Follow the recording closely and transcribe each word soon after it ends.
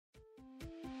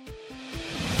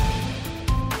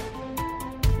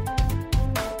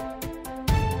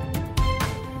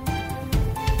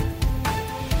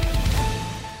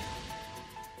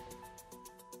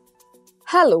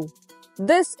Hello,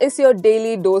 this is your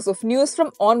daily dose of news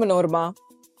from Onmanorama.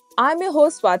 I'm your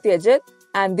host Swati Ajit,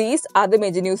 and these are the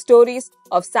major news stories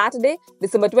of Saturday,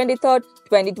 December 23rd,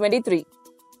 2023.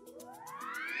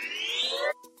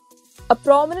 A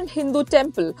prominent Hindu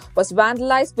temple was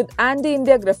vandalized with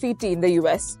anti-India graffiti in the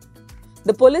US.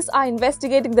 The police are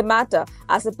investigating the matter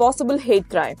as a possible hate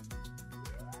crime.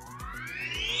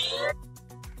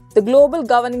 The global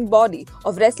governing body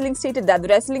of wrestling stated that the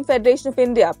Wrestling Federation of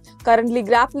India, currently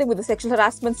grappling with the sexual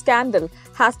harassment scandal,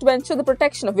 has to ensure the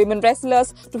protection of women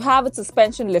wrestlers to have its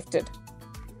suspension lifted.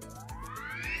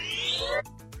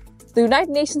 The United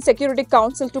Nations Security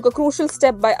Council took a crucial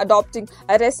step by adopting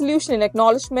a resolution in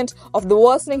acknowledgement of the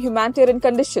worsening humanitarian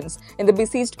conditions in the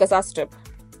besieged Gaza Strip.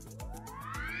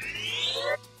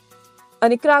 A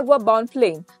Nicaragua-bound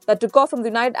plane that took off from the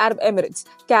United Arab Emirates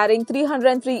carrying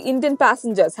 303 Indian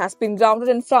passengers has been grounded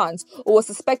in France over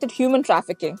suspected human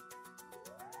trafficking.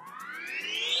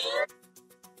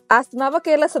 As the Nava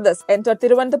Kerala Sadas entered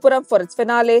Thiruvananthapuram for its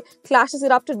finale, clashes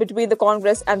erupted between the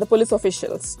Congress and the police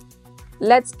officials.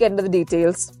 Let's get into the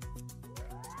details.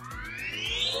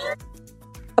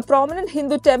 A prominent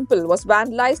Hindu temple was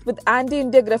vandalized with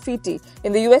anti-India graffiti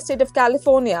in the US state of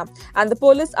California, and the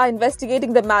police are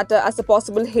investigating the matter as a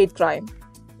possible hate crime.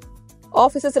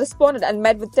 Officers responded and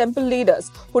met with temple leaders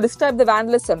who described the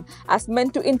vandalism as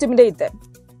meant to intimidate them.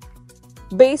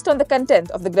 Based on the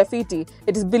content of the graffiti,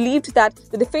 it is believed that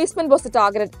the defacement was a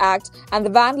targeted act and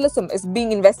the vandalism is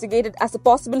being investigated as a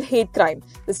possible hate crime,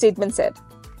 the statement said.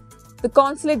 The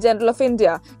Consulate General of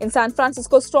India in San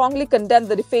Francisco strongly condemned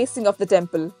the defacing of the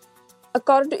temple.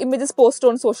 According to images posted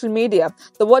on social media,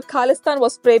 the word Khalistan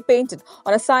was spray painted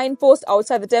on a signpost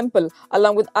outside the temple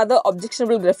along with other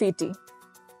objectionable graffiti.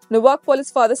 Newark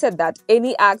police further said that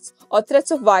any acts or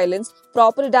threats of violence,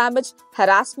 property damage,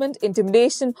 harassment,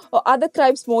 intimidation, or other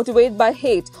crimes motivated by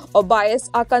hate or bias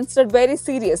are considered very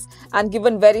serious and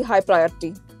given very high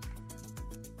priority.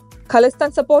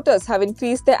 Khalistan supporters have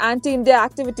increased their anti-India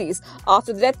activities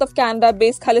after the death of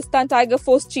Canada-based Khalistan Tiger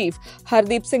Force chief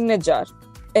Hardeep Singh Nijjar.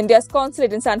 India's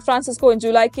consulate in San Francisco in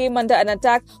July came under an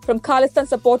attack from Khalistan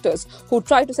supporters who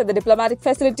tried to set the diplomatic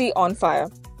facility on fire.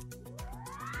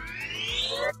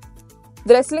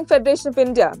 The Wrestling Federation of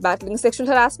India, battling a sexual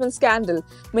harassment scandal,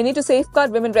 may need to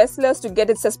safeguard women wrestlers to get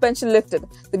its suspension lifted,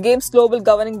 the game's global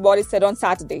governing body said on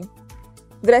Saturday.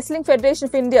 The Wrestling Federation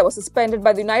of India was suspended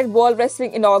by the United World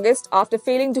Wrestling in August after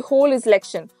failing to hold its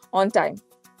election on time.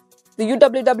 The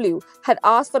UWW had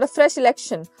asked for a fresh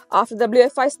election after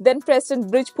WFI's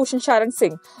then-President Brij Bhushan Sharan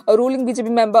Singh, a ruling BJP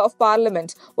member of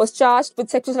parliament, was charged with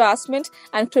sexual harassment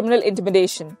and criminal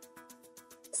intimidation.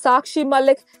 Sakshi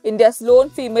Malik, India's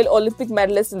lone female Olympic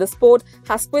medalist in the sport,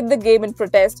 has quit the game in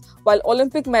protest, while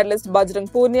Olympic medalist Bajrang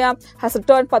Punia has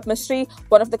returned Padma Shri,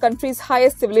 one of the country's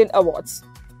highest civilian awards.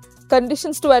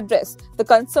 Conditions to address the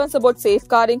concerns about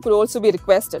safeguarding could also be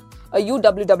requested, a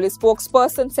UWW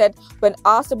spokesperson said when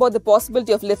asked about the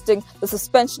possibility of lifting the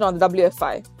suspension on the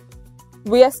WFI.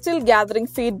 We are still gathering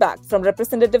feedback from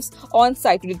representatives on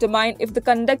site to determine if the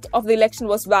conduct of the election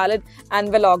was valid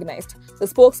and well organized, the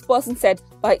spokesperson said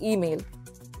by email.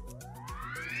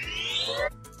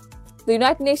 The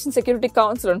United Nations Security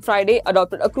Council on Friday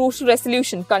adopted a crucial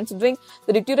resolution considering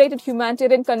the deteriorated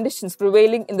humanitarian conditions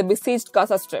prevailing in the besieged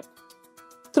Gaza Strip.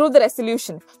 Through the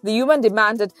resolution, the UN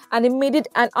demanded an immediate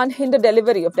and unhindered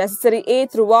delivery of necessary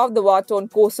aid throughout the war-torn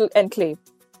coastal enclave.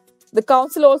 The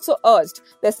Council also urged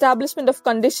the establishment of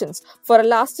conditions for a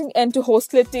lasting end to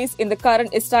hostilities in the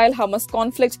current Israel-Hamas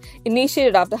conflict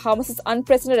initiated after Hamas's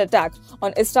unprecedented attack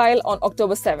on Israel on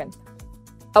October 7th.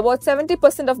 About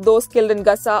 70% of those killed in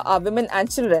Gaza are women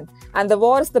and children, and the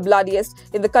war is the bloodiest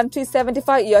in the country's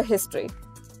 75-year history.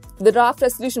 The draft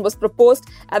resolution was proposed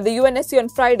at the UNSC on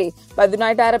Friday by the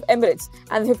United Arab Emirates,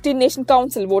 and the 15-nation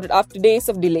council voted after days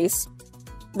of delays.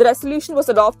 The resolution was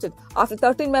adopted after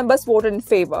 13 members voted in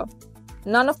favor.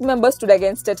 None of the members stood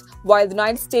against it, while the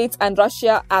United States and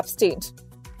Russia abstained.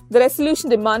 The resolution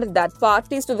demanded that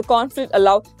parties to the conflict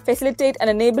allow, facilitate and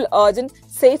enable urgent,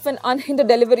 safe and unhindered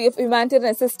delivery of humanitarian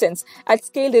assistance at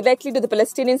scale directly to the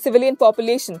Palestinian civilian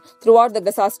population throughout the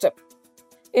Gaza Strip.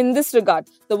 In this regard,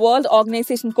 the World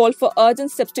Organization called for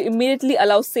urgent steps to immediately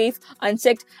allow safe,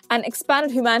 unchecked and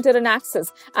expanded humanitarian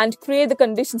access and create the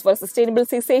conditions for a sustainable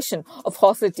cessation of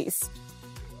hostilities.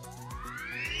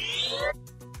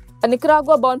 A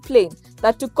Nicaragua-bound plane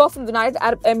that took off from the United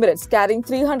Arab Emirates carrying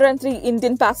 303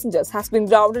 Indian passengers has been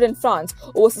grounded in France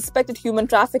over suspected human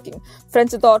trafficking,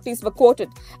 French authorities were quoted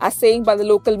as saying by the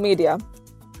local media.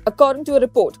 According to a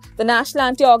report, the National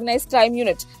Anti-Organized Crime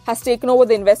Unit has taken over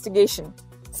the investigation.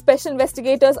 Special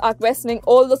investigators are questioning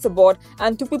all those aboard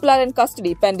and 2 people are in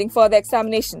custody pending further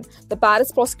examination, the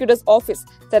Paris prosecutor's office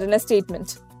said in a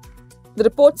statement. The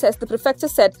report says the prefecture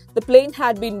said the plane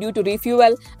had been due to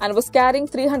refuel and was carrying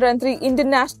 303 Indian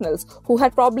nationals who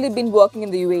had probably been working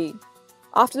in the UAE.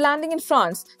 After landing in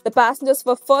France, the passengers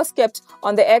were first kept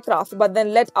on the aircraft but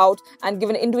then let out and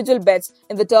given individual beds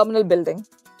in the terminal building.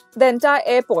 The entire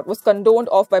airport was cordoned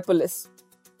off by police.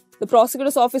 The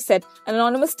prosecutor's office said an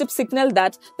anonymous tip signaled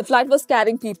that the flight was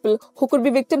carrying people who could be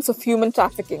victims of human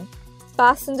trafficking.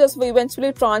 Passengers were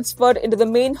eventually transferred into the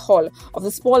main hall of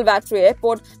the small Vatry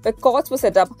airport where cots were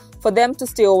set up for them to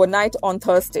stay overnight on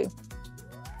Thursday.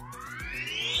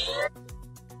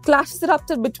 Clashes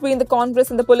erupted between the Congress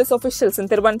and the police officials in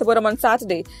Thiruvananthapuram on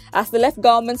Saturday as the left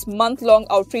government's month-long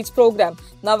outreach program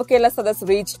Navakela Sadas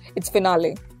reached its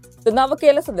finale. The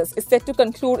Navakela Sadas is set to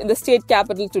conclude in the state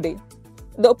capital today.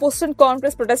 The opposition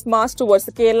Congress protest march towards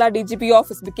the Kerala DGP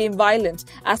office became violent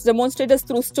as demonstrators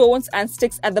threw stones and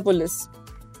sticks at the police.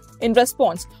 In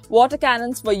response, water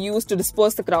cannons were used to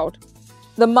disperse the crowd.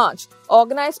 The march,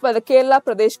 organized by the Kerala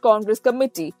Pradesh Congress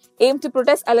Committee, aimed to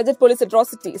protest alleged police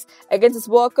atrocities against its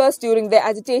workers during their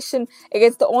agitation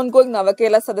against the ongoing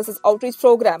Navakela Sadas' outreach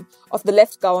program of the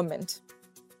left government.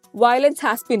 Violence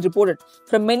has been reported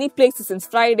from many places since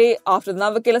Friday after the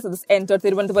Navakela Sadas entered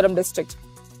Thiruvananthapuram district.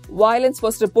 Violence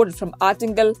was reported from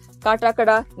Attingal,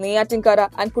 Kattakada, Neyatinkara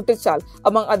and Kuttichal,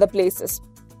 among other places.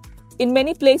 In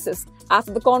many places,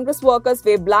 after the Congress workers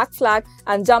waved black flag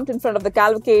and jumped in front of the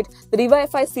cavalcade, the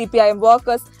DYFI CPIM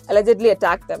workers allegedly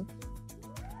attacked them.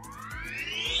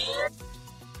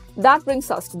 That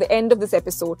brings us to the end of this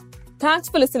episode. Thanks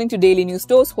for listening to Daily News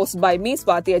Dose, hosted by me,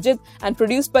 Swati Ajit, and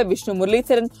produced by Vishnu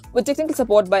Muralitharan with technical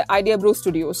support by Idea Brew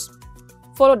Studios.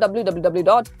 Follow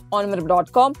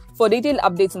www.onmanorama.com for detailed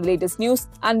updates on the latest news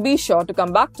and be sure to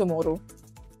come back tomorrow.